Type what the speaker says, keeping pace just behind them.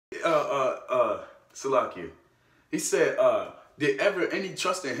Salakia. He said, did ever any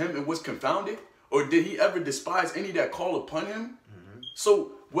trust in him and was confounded? Or did he ever despise any that call upon him?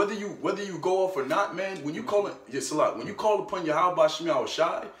 So whether you go off or not, man, when you call it, when you call upon Yahweh Shem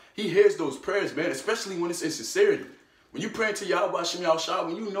Shai, he hears those prayers, man, especially when it's in sincerity. When you pray to Yahweh Shem Shai,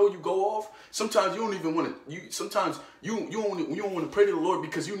 when you know you go off, sometimes you don't even want to. Sometimes you don't want to pray to the Lord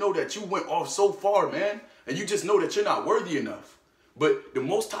because you know that you went off so far, man, and you just know that you're not worthy enough. But the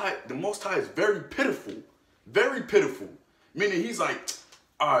Most High is very pitiful, meaning he's like,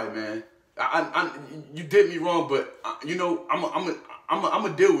 all right, man, you did me wrong, but you know, I'm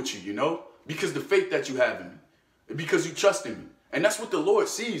gonna deal with you, you know, because the faith that you have in me, because you trust in me, and that's what the Lord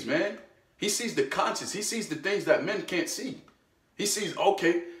sees, man. He sees the conscience. He sees the things that men can't see. He sees,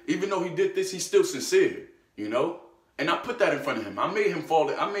 okay, even though he did this, he's still sincere, you know. And I put that in front of him. I made him fall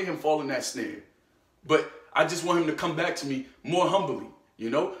in that snare, but I just want him to come back to me more humbly,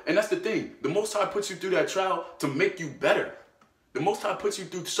 you know. And that's the thing. The Most High puts you through that trial to make you better. The Most High puts you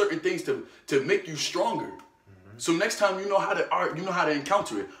through certain things to make you stronger. So next time you know how to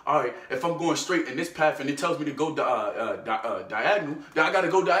encounter it. All right, if I'm going straight in this path and it tells me to go diagonal, then I got to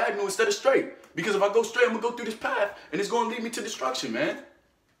go diagonal instead of straight. Because if I go straight, I'm going to go through this path and it's going to lead me to destruction, man.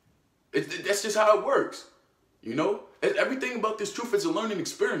 That's just how it works. You know? Everything about this truth is a learning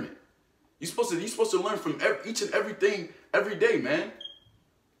experiment. You're supposed to learn from each and everything every day, man.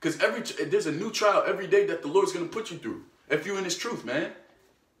 Because there's a new trial every day that the Lord's going to put you through. If you're in this truth, man.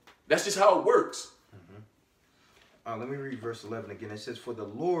 That's just how it works. Let me read verse 11 again. It says, for the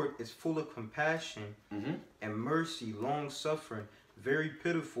Lord is full of compassion and mercy, long-suffering, very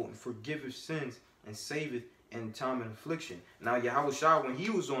pitiful, and forgiveth sins, and saveth in time of affliction. Now, Yahweh Shai, when he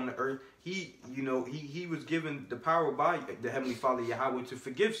was on the earth, he was given the power by the Heavenly Father, Yahweh, to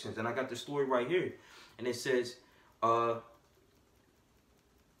forgive sins. And I got the story right here. And it says, I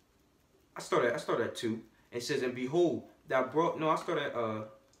start at 2. It says, and behold, thou brought, no, I start at,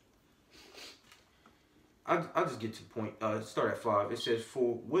 I'll just get to the point. Start at 5. It says,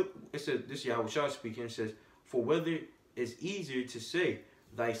 this Yahweh Shai speaking. It says, for whether it's easier to say,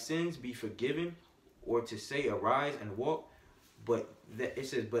 thy sins be forgiven, or to say, arise and walk, but that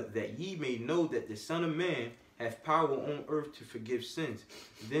ye may know that the Son of Man hath power on earth to forgive sins.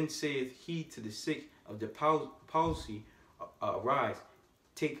 Then saith he to the sick of the palsy, arise,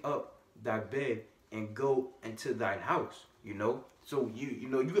 take up thy bed, and go into thine house. You know. So you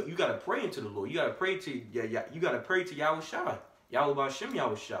gotta pray into the Lord. You gotta pray to Yahweh Shai, Yahweh Shem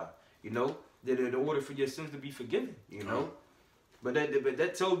Yahweh Shai. You know, that in order for your sins to be forgiven. You know, but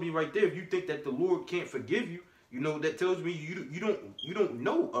that tells me right there. If you think that the Lord can't forgive you, you know, that tells me you don't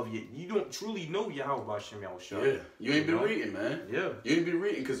know of it. You don't truly know Yahweh Shem Yahweh Shai. Yeah, you ain't been reading, man. Yeah, you ain't been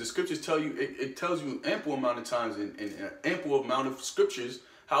reading because the scriptures tell you. It tells you ample amount of times in an ample amount of scriptures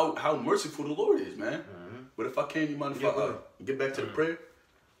how merciful the Lord is, man. But if I can, you mind if I get back to the prayer?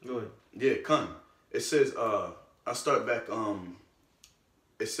 Go ahead. Yeah, come. It says, I start back,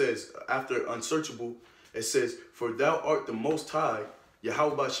 it says, after unsearchable, it says, for thou art the Most High,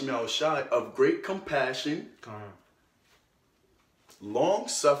 Yahweh Shem Shai, of great compassion,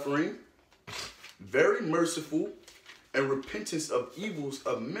 long-suffering, very merciful, and repentance of evils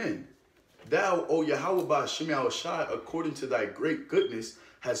of men. Thou, O Yahweh Shem Shai, according to thy great goodness,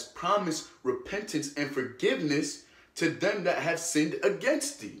 has promised repentance and forgiveness to them that have sinned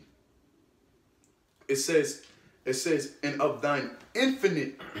against thee. It says, and of thine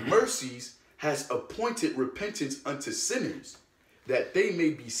infinite mercies has appointed repentance unto sinners, that they may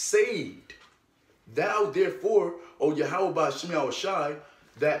be saved. Thou therefore, O Yahweh Shem Shai,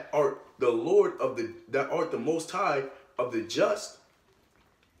 that art the Most High of the just,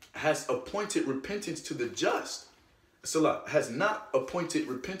 has appointed repentance to the just. Salah has not appointed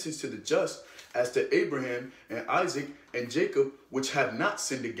repentance to the just as to Abraham and Isaac and Jacob, which have not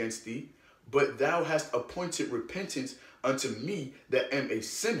sinned against thee, but thou hast appointed repentance unto me that am a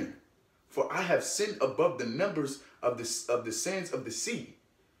sinner. For I have sinned above the numbers of the sands of the sea.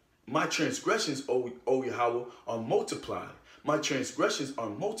 My transgressions, O Yahweh, are multiplied. My transgressions are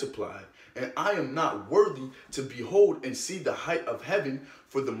multiplied, and I am not worthy to behold and see the height of heaven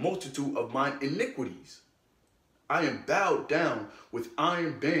for the multitude of mine iniquities. I am bowed down with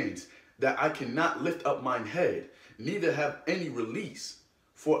iron bands, that I cannot lift up mine head, neither have any release.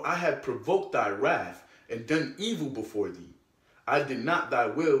 For I have provoked thy wrath, and done evil before thee. I did not thy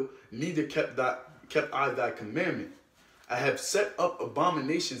will, neither kept I thy commandment. I have set up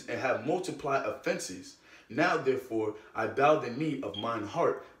abominations, and have multiplied offenses. Now therefore I bow the knee of mine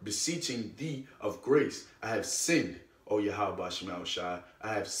heart, beseeching thee of grace. I have sinned, O Yahweh Shem Shai,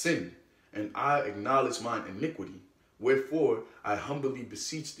 I have sinned, and I acknowledge mine iniquity. Wherefore, I humbly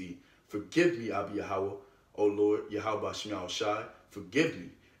beseech thee, forgive me, Abba Yahweh, O Lord, Yahweh Hashem Shai, forgive me,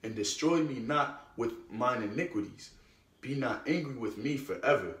 and destroy me not with mine iniquities. Be not angry with me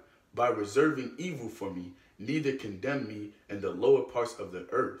forever, by reserving evil for me, neither condemn me in the lower parts of the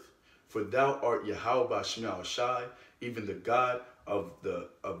earth. For thou art Yahweh Hashem Shai, even the God of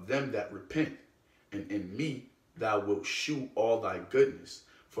them that repent, and in me thou wilt shew all thy goodness.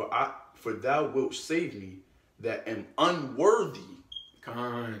 For thou wilt save me that am unworthy. Come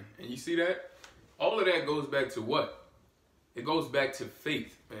on. And you see that? All of that goes back to what? It goes back to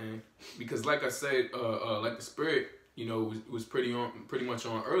faith, man. Because like I said, like the Spirit, you know, was pretty much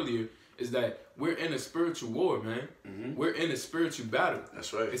on earlier, is that we're in a spiritual war, man. Mm-hmm. We're in a spiritual battle.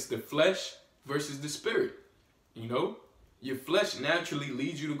 That's right. It's the flesh versus the spirit. You know? Your flesh naturally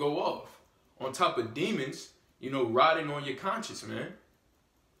leads you to go off. On top of demons, you know, riding on your conscience, man.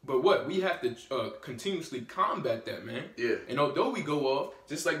 But what? We have to continuously combat that, man. Yeah. And although we go off,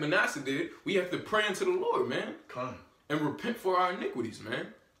 just like Manasseh did, we have to pray unto the Lord, man. Come. And repent for our iniquities, man.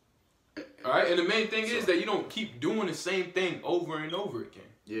 All right? And the main thing is that you don't keep doing the same thing over and over again.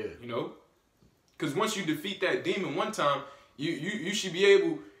 Yeah. You know? Because once you defeat that demon one time, you should be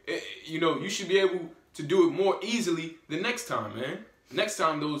able, you know, you should be able to do it more easily the next time, man. Next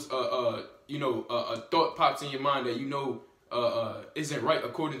time those, you know, a thought pops in your mind that you know isn't right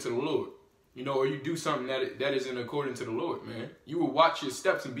according to the Lord, you know, or you do something that isn't according to the Lord, man. You will watch your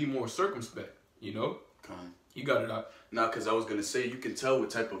steps and be more circumspect, you know? Come. You got it out. Now, because I was going to say, you can tell what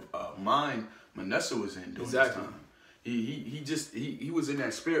type of mind Manasseh was in during this time. He was in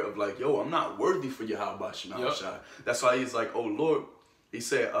that spirit of like, yo, I'm not worthy for Yahweh Hashem Shai. That's why he's like, oh Lord, he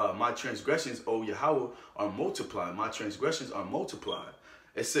said, my transgressions, oh Yahweh, are multiplied. My transgressions are multiplied.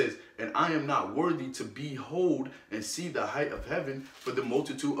 It says, and I am not worthy to behold and see the height of heaven for the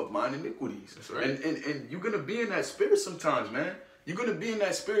multitude of mine iniquities. That's right. And you're going to be in that spirit sometimes, man. You're going to be in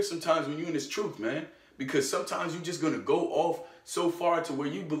that spirit sometimes when you're in this truth, man. Because sometimes you're just going to go off so far to where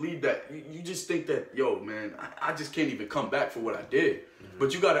you believe that, you just think that, yo, man, I just can't even come back for what I did. Mm-hmm.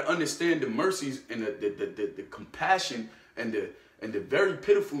 But you got to understand the mercies and the compassion and the very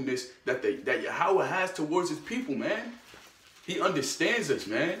pitifulness that Yahweh has towards his people, man. He understands us,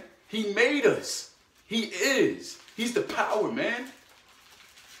 man. He made us. He is. He's the power, man.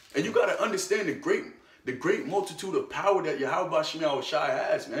 And you got to understand the great multitude of power that Yahweh Hashem Shai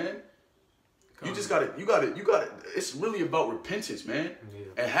has, man. You just gotta, it's really about repentance, man.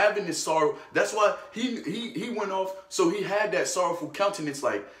 Yeah. And having this sorrow. That's why he went off, so he had that sorrowful countenance.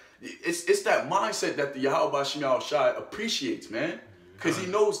 Like, it's that mindset that the Yahweh Hashem Shai appreciates, man. Because he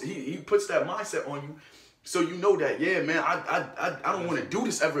knows, he puts that mindset on you. So you know that, yeah, man, I don't want to do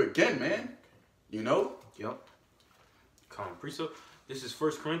this ever again, man. You know? Yep. Common precept. This is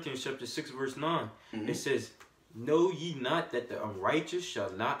 1 Corinthians chapter 6, verse 9. Mm-hmm. It says, know ye not that the unrighteous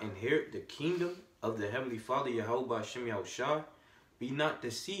shall not inherit the kingdom of the heavenly Father Yahweh Hashem Shai? Be not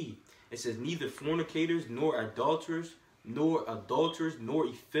deceived. It says, neither fornicators, nor adulterers, nor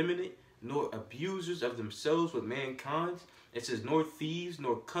effeminate, nor abusers of themselves with mankind. It says, nor thieves,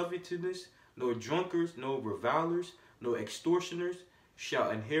 nor covetous, nor drunkards, nor revilers, nor extortioners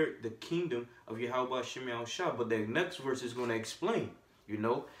shall inherit the kingdom of Yahweh Hashem Shai. But the next verse is going to explain, you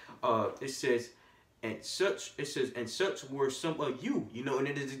know. It says, and such were some of you, you know, and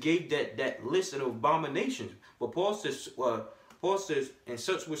it gave that list of abominations. But Paul says, and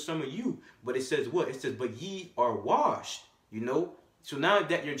such were some of you. But it says what? It says, but ye are washed, you know. So now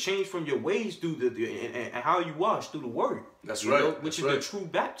that you're changed from your ways through and how you wash through the word. That's right. Know, which is the true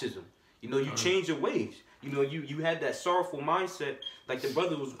baptism. You know, you change your ways. You know, you had that sorrowful mindset like the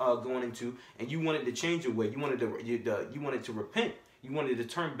brother was going into, and you wanted to change your way. You wanted to repent. You wanted to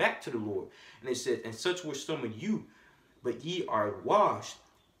turn back to the Lord. And it said, and such were some of you, but ye are washed,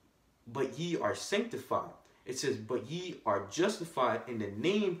 but ye are sanctified. It says, but ye are justified in the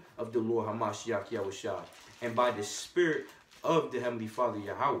name of the Lord Hamashiach Yahushua, and by the Spirit of the Heavenly Father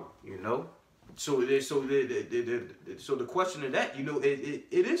Yahweh, you know. So the question of that, you know,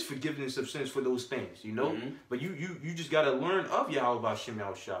 it is forgiveness of sins for those things, you know. Mm-hmm. But you just gotta learn of Yahweh Hashem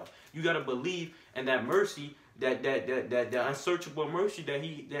Shai. You gotta believe in that mercy, that unsearchable mercy that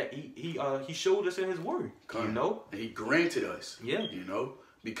he showed us in his word. You know, and he granted us. Yeah, you know,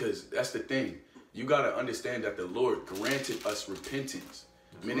 because that's the thing. You gotta understand that the Lord granted us repentance.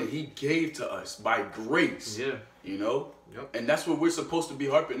 Meaning he gave to us by grace. Yeah. You know? Yep. And that's what we're supposed to be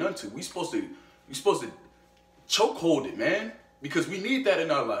harping unto. We're supposed to choke hold it, man. Because we need that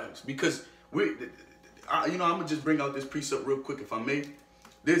in our lives. Because you know, I'm gonna just bring out this precept real quick if I may.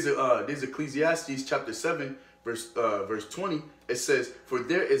 There's Ecclesiastes chapter 7, verse 20. It says, for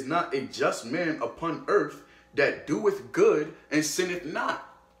there is not a just man upon earth, that doeth good and sinneth not.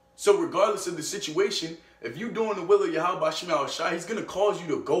 So regardless of the situation, if you doing the will of Yahweh Shema Shai, he's gonna cause you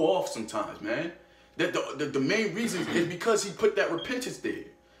to go off sometimes, man. That the main reason is because he put that repentance there.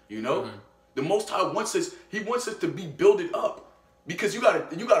 You know, the Most High wants us. He wants us to be builded up, because you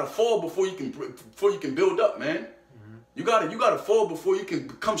gotta fall before you can build up, man. You gotta fall before you can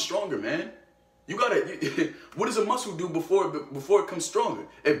become stronger, man. You gotta. What does a muscle do before it comes stronger?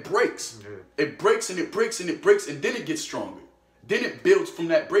 It breaks. Yeah. It breaks and it breaks and it breaks, and then it gets stronger. Then it builds from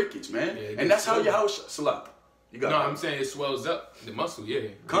that breakage, man. Yeah, and that's how your house Salah. You got. No, I'm saying it swells up the muscle. Yeah.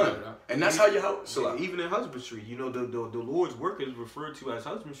 And that's how your house Salah. Even in husbandry, you know, the Lord's work is referred to as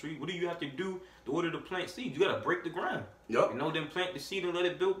husbandry. What do you have to do in order to plant seeds? You gotta break the ground. Yep. You know, then plant the seed and let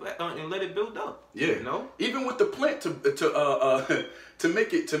it build back and let it build up. Yeah. You know. Even with the plant to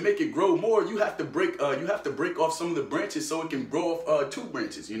make it grow more, you have to break off some of the branches so it can grow off 2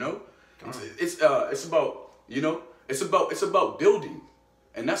 branches. You know. It's about, you know, it's about building,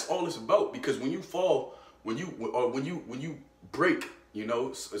 and that's all it's about. Because when you fall, when you break, you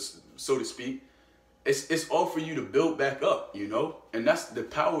know, so to speak, it's all for you to build back up, you know. And that's the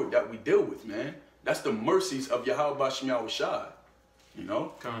power that we deal with, man. That's the mercies of Yahweh Shema Shai, you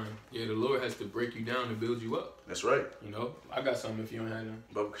know. Yeah, the Lord has to break you down to build you up. That's right. You know, I got something if you don't have them.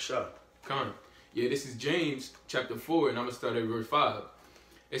 Baba Kashah. Yeah, this is James chapter 4, and I'm gonna start at verse 5.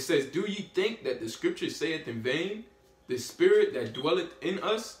 It says, "Do ye think that the scripture saith in vain, the spirit that dwelleth in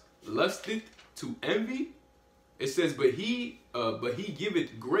us lusteth to envy?" It says, but he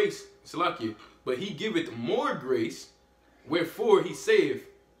giveth grace, Salakia, but he giveth more grace. Wherefore he saith,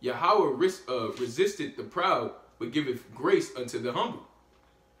 Yahweh resisteth the proud, but giveth grace unto the humble.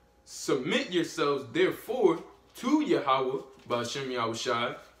 Submit yourselves therefore to Yahweh, Ba'ashem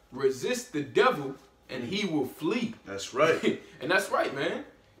Yahushai. Resist the devil, and he will flee. That's right. And that's right, man.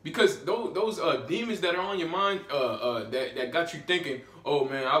 Because those demons that are on your mind, that got you thinking, oh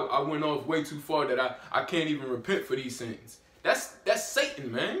man, I went off way too far that I can't even repent for these sins. That's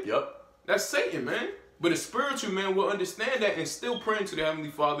Satan, man. Yep. That's Satan, man. But a spiritual man will understand that and still pray to the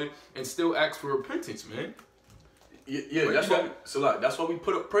Heavenly Father and still ask for repentance, man. Yeah, that's why we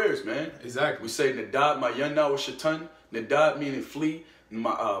put up prayers, man. Exactly. We say Nadab Mayana wa Shaitan. Nadab meaning flee.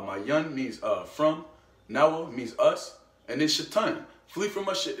 Mayan means from. Nawa means us. And then Shaitan. Flee from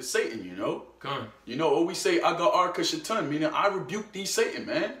us, Satan, you know. You know, or we say Agar Shaitan, meaning I rebuke thee, Satan,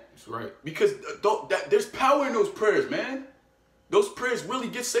 man. That's right. Because there's power in those prayers, man. Those prayers really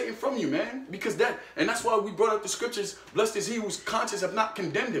get Satan from you, man. Because and that's why we brought up the scriptures. Blessed is he whose conscience have not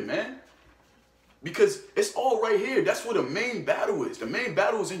condemned him, man. Because it's all right here. That's where the main battle is. The main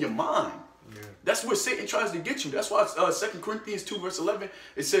battle is in your mind. Yeah. That's where Satan tries to get you. That's why 2 Corinthians 2 verse 11,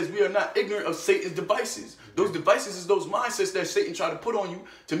 it says we are not ignorant of Satan's devices. Those devices is those mindsets that Satan tried to put on you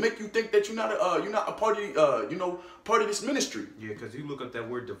to make you think that you're not a part of part of this ministry. Yeah, because you look up that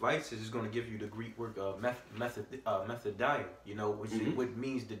word devices, it's going to give you the Greek word methodia, you know, which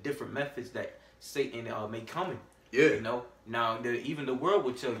means the different methods that Satan may come in. Yeah. You know, now even the world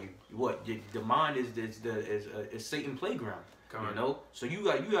will tell you what the mind is Satan's playground. You know, so you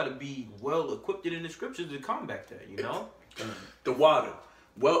got to be well equipped in the scriptures to combat that. You know, the water,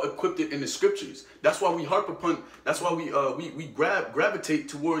 well equipped in the scriptures. That's why we harp upon. That's why we gravitate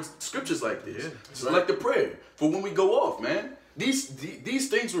towards scriptures like this. Yeah, it's right. Like the prayer for when we go off, man. These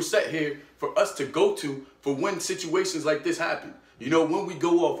things were set here for us to go to for when situations like this happen. You know, when we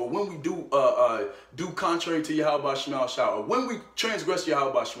go off or when we do contrary to Yahweh Shema Shai, or when we transgress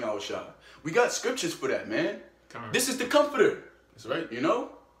Yahweh Shema Shai. We got scriptures for that, man. This is the comforter. That's right. You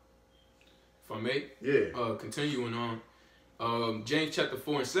know? If I may? Yeah. Continuing on. James chapter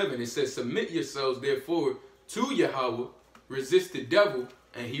 4 and 7, it says, submit yourselves therefore to Yahweh, resist the devil,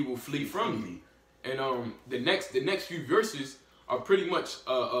 and he will flee from you. And the next few verses are pretty much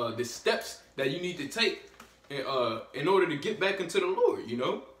the steps that you need to take in order to get back into the Lord, you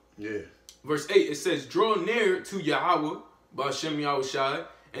know? Yeah. Verse 8, it says, draw near to Yahweh, Ba'ashem Yahushai,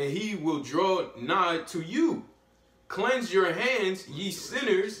 and he will draw nigh to you. Cleanse your hands, ye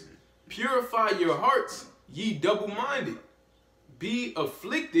sinners. Purify your hearts, ye double-minded. Be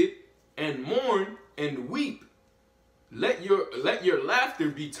afflicted and mourn and weep. Let your laughter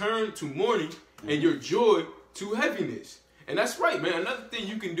be turned to mourning and your joy to heaviness. And that's right, man. Another thing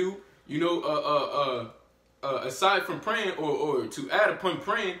you can do, you know, aside from praying or to add upon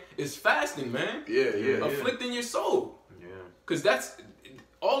praying is fasting, man. Yeah. Afflicting your soul. Yeah. Because that's...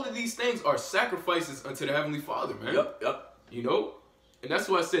 all of these things are sacrifices unto the Heavenly Father, man. Yep. You know? And that's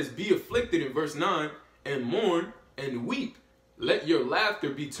why it says, be afflicted in verse 9, and mourn and weep. Let your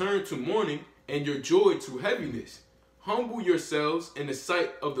laughter be turned to mourning, and your joy to heaviness. Humble yourselves in the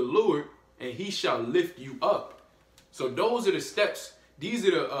sight of the Lord, and he shall lift you up. So those are the steps. These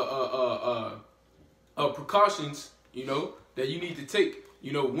are the precautions, you know, that you need to take.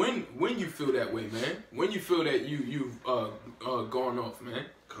 You know, when you feel that way, man. When you feel that you've gone off, man.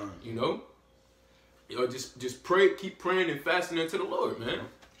 You know, just pray, keep praying and fasting unto the Lord, man.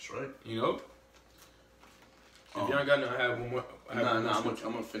 That's right. You know. If y'all got nothing, I have one more. I'm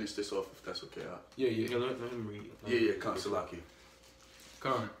gonna finish this off if that's okay. Yeah, let him read. Yeah, Salaki.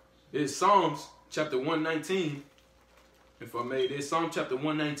 Con. It's Psalms chapter 119. If I may, it's Psalm chapter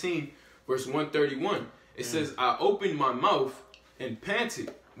 119, verse 131. It says, I opened my mouth and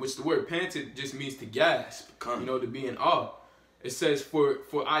panted, which the word panted just means to gasp, you know, to be in awe. It says, for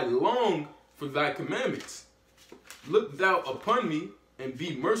I long for thy commandments. Look thou upon me and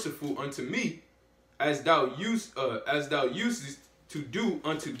be merciful unto me, as thou usest to do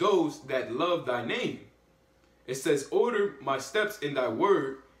unto those that love thy name. It says, order my steps in thy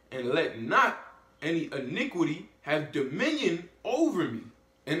word, and let not any iniquity have dominion over me.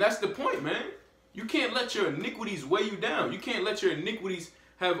 And that's the point, man. You can't let your iniquities weigh you down. You can't let your iniquities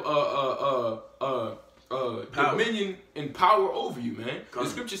have dominion and power over you, man. The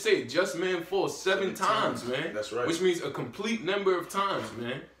scriptures say, just man falls seven times, man. That's right. Which means a complete number of times,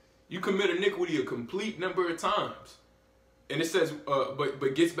 man. You commit iniquity a complete number of times. And it says,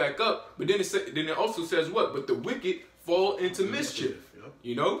 but gets back up. But then it also says what? But the wicked fall into mischief. Yep.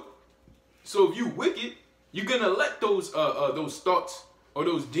 You know? So if you wicked, you're gonna let those thoughts or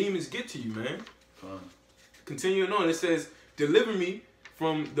those demons get to you, man. Continuing on, it says, deliver me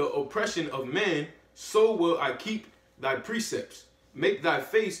from the oppression of man, so will I keep thy precepts. Make thy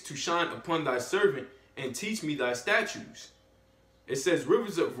face to shine upon thy servant, and teach me thy statutes. It says,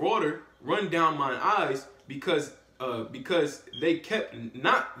 rivers of water run down mine eyes, because they kept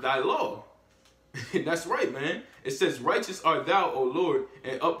not thy law. That's right, man. It says, righteous art thou, O Lord,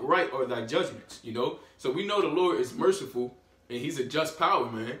 and upright are thy judgments, you know? So we know the Lord is merciful, and he's a just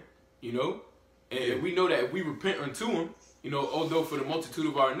power, man, you know? And we know that if we repent unto him, you know, although for the multitude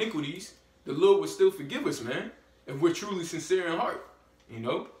of our iniquities, the Lord will still forgive us, man, if we're truly sincere in heart, you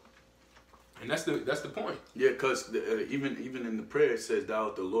know? And that's the point. Yeah, because even in the prayer, it says, thou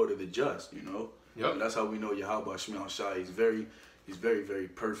art the Lord of the just, you know? Yep. And that's how we know Yahweh Shema Shai. He's very, very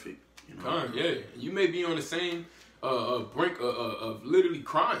perfect. You know? Yeah. You may be on the same brink of literally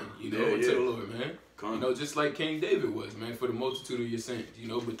crying, you know, to the Lord, man. You know, just like King David was, man, for the multitude of your sins, you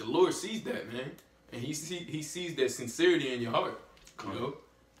know. But the Lord sees that, man. And he sees that sincerity in your heart, you know.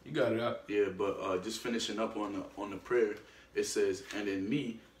 You got it out. Yeah, but just finishing up on the prayer, it says, and in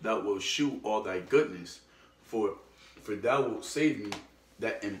me thou wilt shew all thy goodness, for thou wilt save me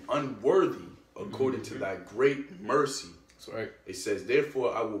that am unworthy according to thy great mercy. That's right. It says,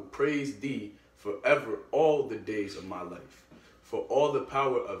 therefore I will praise thee forever all the days of my life. For all the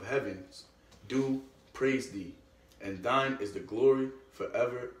power of heavens do praise thee, and thine is the glory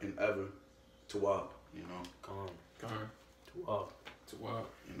forever and ever. To all, you know. To all.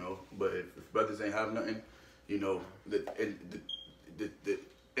 You know, but if brothers ain't have nothing, you know, the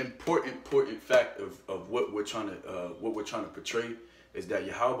important fact of what we're trying to portray is that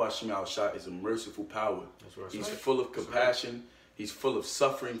Yahweh Shema Shai is a merciful power. That's right. He's full of compassion. He's full of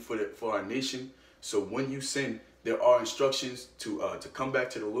suffering for our nation. So when you sin, there are instructions to come back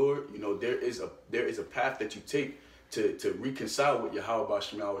to the Lord. You know, there is a path that you take to reconcile with Yahweh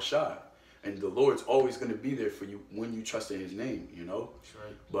Shema Shai. And the Lord's always going to be there for you when you trust in his name, you know? That's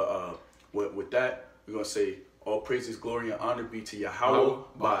right. But with that, we're going to say, all praises, glory, and honor be to Yahweh,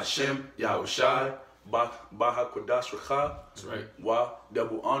 Ba'Hashem, Yahushai, Baha-Kodash Racha. That's right. Wa,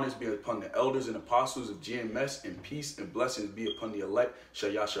 double honors be upon the elders and apostles of GMS, and peace and blessings be upon the elect,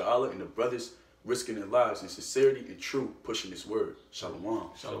 Shayasha Allah, and the brothers risking their lives in sincerity and true, pushing this word.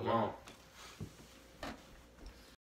 Shalom. Shalom.